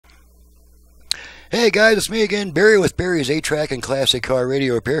Hey guys, it's me again, Barry with Barry's 8-Track and Classic Car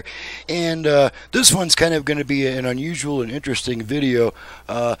Radio Repair, and this one's kind of going to be an unusual and interesting video.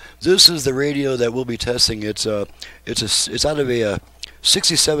 This is the radio that we'll be testing. It's out of a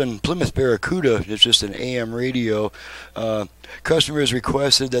 67 Plymouth Barracuda. It's just an AM radio. Customers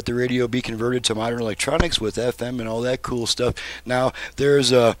requested that the radio be converted to modern electronics with FM and all that cool stuff. Now there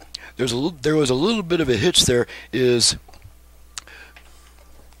was a little bit of a hitch.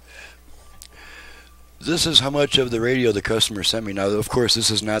 This is how much of the radio the customer sent me. Now, of course, this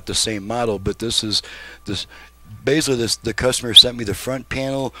is not the same model, but basically the customer sent me the front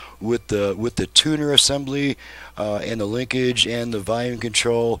panel with the tuner assembly and the linkage and the volume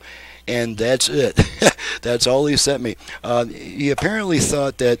control, and that's it. That's all he sent me. He apparently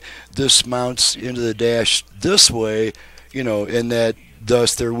thought that this mounts into the dash this way, you know, and that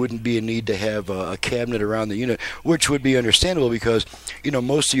thus there wouldn't be a need to have a cabinet around the unit, which would be understandable because, you know,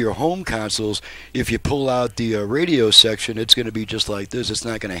 most of your home consoles, if you pull out the radio section, it's going to be just like this. It's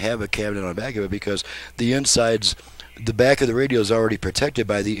not going to have a cabinet on the back of it because the back of the radio is already protected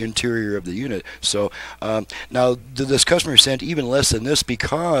by the interior of the unit. So now this customer sent even less than this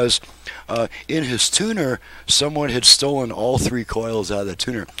because in his tuner someone had stolen all 3 coils out of the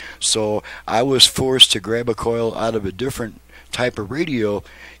tuner. So I was forced to grab a coil out of a different type of radio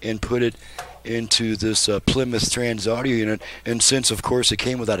and put it into this Plymouth Trans audio unit, and since of course it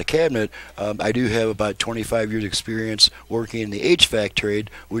came without a cabinet, I do have about 25 years experience working in the HVAC trade,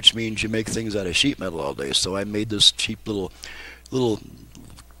 which means you make things out of sheet metal all day. So I made this cheap little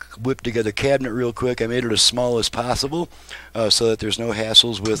whip together cabinet real quick. I made it as small as possible so that there's no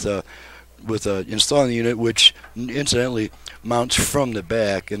hassles with installing the unit, which incidentally mounts from the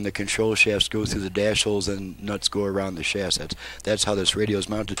back, and the control shafts go through the dash holes and nuts go around the shafts. That's how this radio is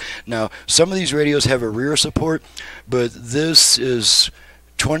mounted. Now, some of these radios have a rear support, but this is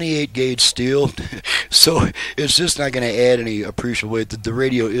 28 gauge steel, so it's just not going to add any appreciable weight. The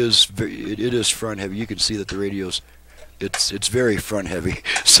radio is front heavy. You can see that the radio's it's very front heavy,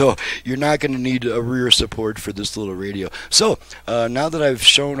 so you're not going to need a rear support for this little radio. So now that I've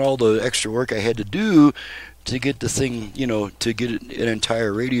shown all the extra work I had to do to get the thing, you know, to get an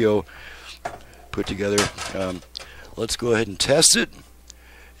entire radio put together, let's go ahead and test it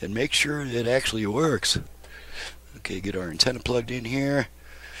and make sure it actually works. Okay, get our antenna plugged in here.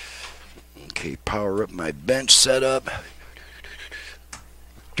 Okay, power up my bench setup.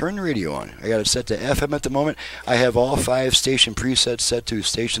 Turn the radio on. I got it set to FM at the moment. I have all 5 station presets set to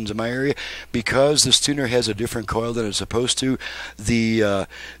stations in my area. Because this tuner has a different coil than it's supposed to, the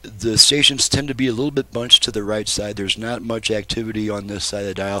stations tend to be a little bit bunched to the right side. There's not much activity on this side of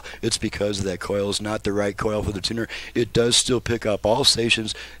the dial. It's because that coil is not the right coil for the tuner. It does still pick up all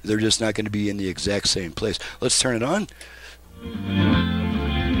stations. They're just not going to be in the exact same place. Let's turn it on.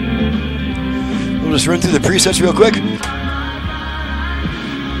 We'll just run through the presets real quick.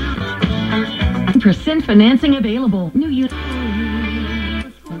 Percent financing available. New unit.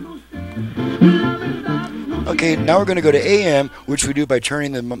 Okay, now we're going to go to AM, which we do by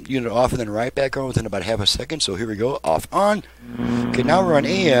turning the unit off and then right back on within about half a second. So here we go, off, on. Okay, now we're on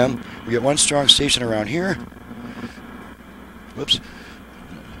AM. We get one strong station around here. Whoops.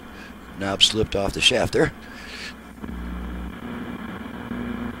 Knob slipped off the shaft there.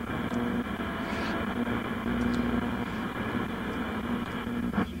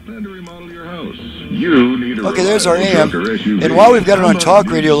 Okay, there's our AM, and while we've got it on talk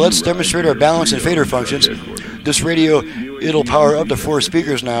radio, let's demonstrate our balance and fader functions. This radio, it'll power up to 4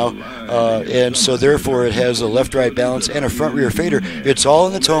 speakers now, and so therefore it has a left-right balance and a front-rear fader. It's all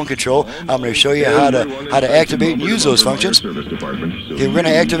in the tone control. I'm going to show you how to activate and use those functions. Okay, we're going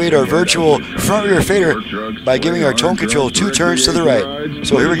to activate our virtual front-rear fader by giving our tone control 2 turns to the right.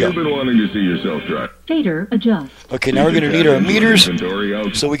 So here we go. Fader adjust. Okay, now we're going to need our meters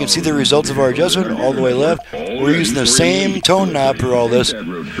so we can see the results of our adjustment all the way left. We're using the same tone knob for all this.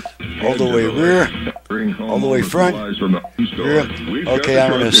 All the way rear, all the way front, rear. Okay,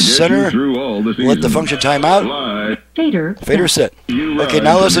 I'm going to center, let the function time out. Fader set. Okay,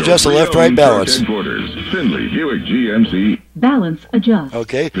 now let's adjust the left-right balance. Balance adjust.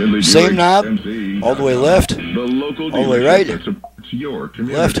 Okay, same knob, all the way left, all the way right,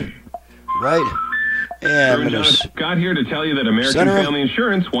 left, right. And I'm going to got here to tell you that American Family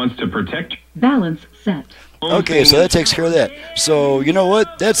Insurance wants to protect. Balance set. Okay, so that takes care of that. So, you know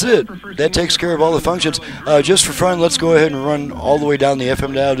what? That's it. That takes care of all the functions. Just for fun, let's go ahead and run all the way down the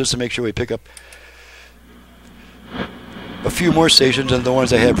FM dial just to make sure we pick up a few more stations than the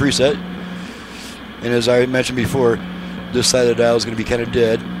ones I have preset. And as I mentioned before, this side of the dial is going to be kind of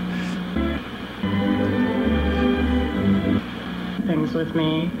dead. Things with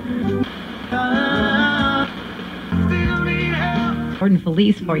me. Gordon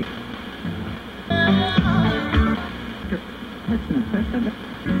Felice for you. I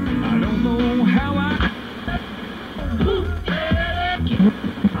don't know how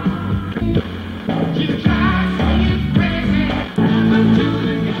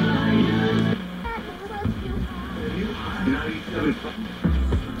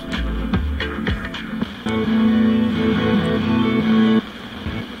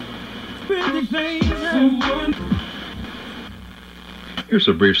Here's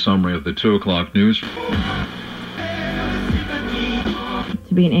a brief summary of the 2 o'clock news. To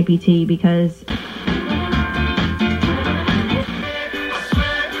be an amputee because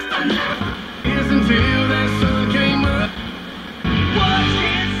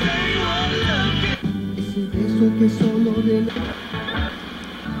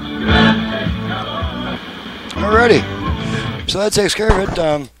Alrighty, so that takes care of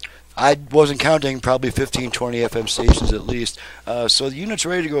it. I wasn't counting, probably 15, 20 FM stations at least. So the unit's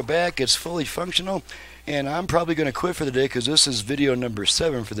ready to go back. It's fully functional, and I'm probably going to quit for the day because this is video number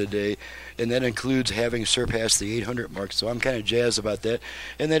 7 for the day, and that includes having surpassed the 800 mark. So I'm kind of jazzed about that,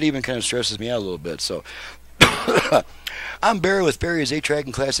 and that even kind of stresses me out a little bit. So I'm Barry with Barry's 8-Track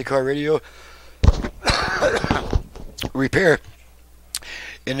and Classic Car Radio Repair.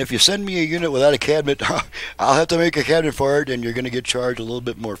 And if you send me a unit without a cabinet, I'll have to make a cabinet for it, and you're going to get charged a little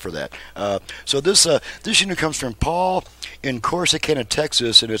bit more for that. So this unit comes from Paul in Corsicana,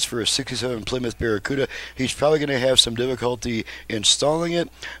 Texas, and it's for a 67 Plymouth Barracuda. He's probably going to have some difficulty installing it,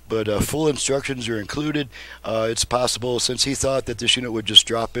 but full instructions are included. It's possible, since he thought that this unit would just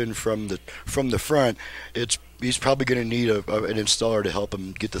drop in from the front, he's probably going to need an installer to help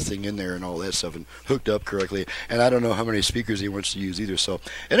him get the thing in there and all that stuff and hooked up correctly. And I don't know how many speakers he wants to use either. So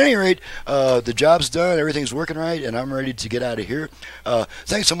at any rate, the job's done. Everything's working right, and I'm ready to get out of here.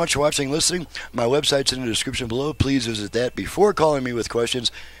 Thanks so much for watching and listening. My website's in the description below. Please visit that before calling me with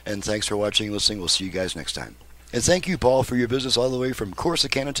questions. And thanks for watching and listening. We'll see you guys next time. And thank you, Paul, for your business all the way from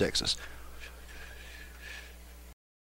Corsicana, Texas.